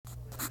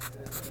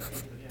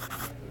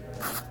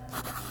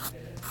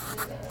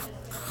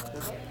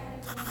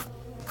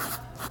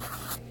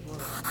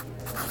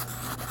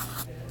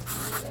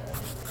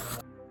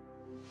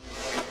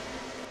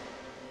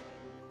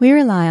We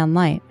rely on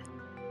light,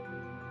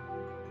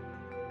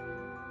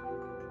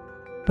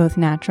 both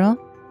natural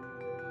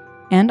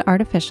and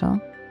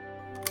artificial,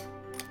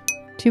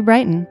 to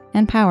brighten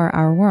and power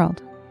our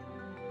world,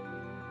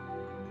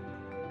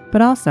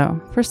 but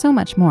also for so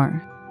much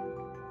more.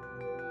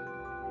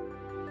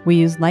 We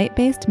use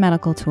light-based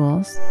medical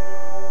tools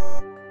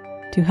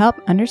to help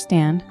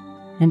understand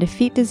and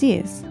defeat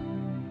disease.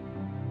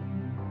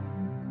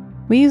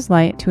 We use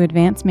light to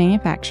advance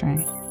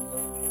manufacturing,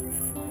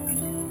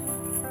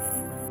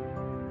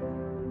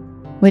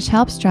 which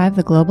helps drive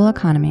the global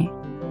economy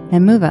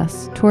and move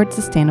us toward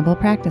sustainable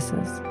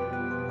practices.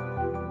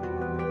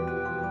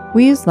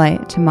 We use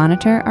light to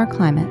monitor our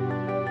climate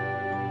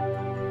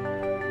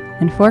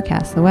and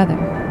forecast the weather.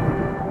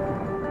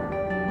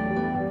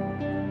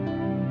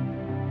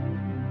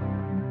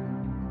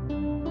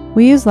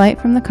 We use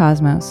light from the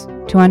cosmos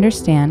to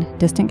understand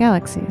distant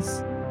galaxies,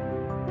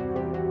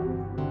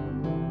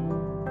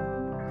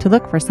 to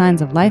look for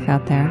signs of life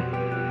out there,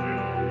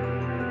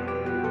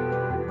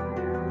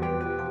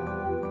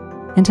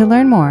 and to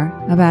learn more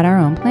about our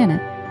own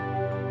planet.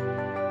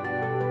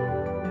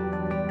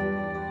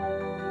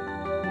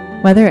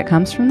 Whether it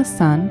comes from the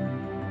sun,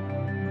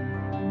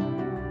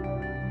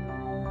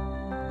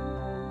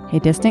 a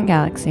distant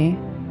galaxy,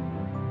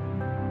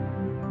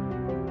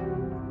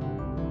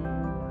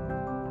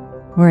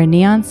 or a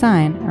neon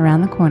sign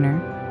around the corner,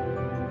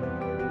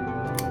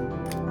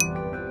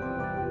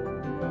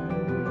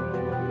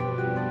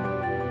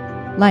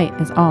 light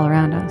is all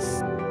around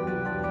us.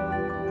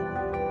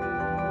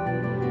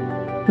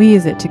 We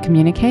use it to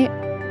communicate,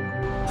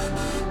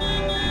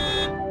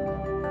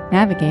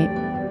 navigate,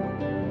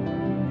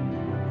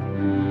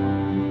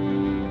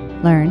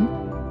 learn,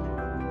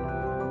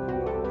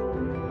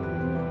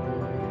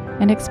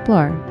 and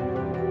explore.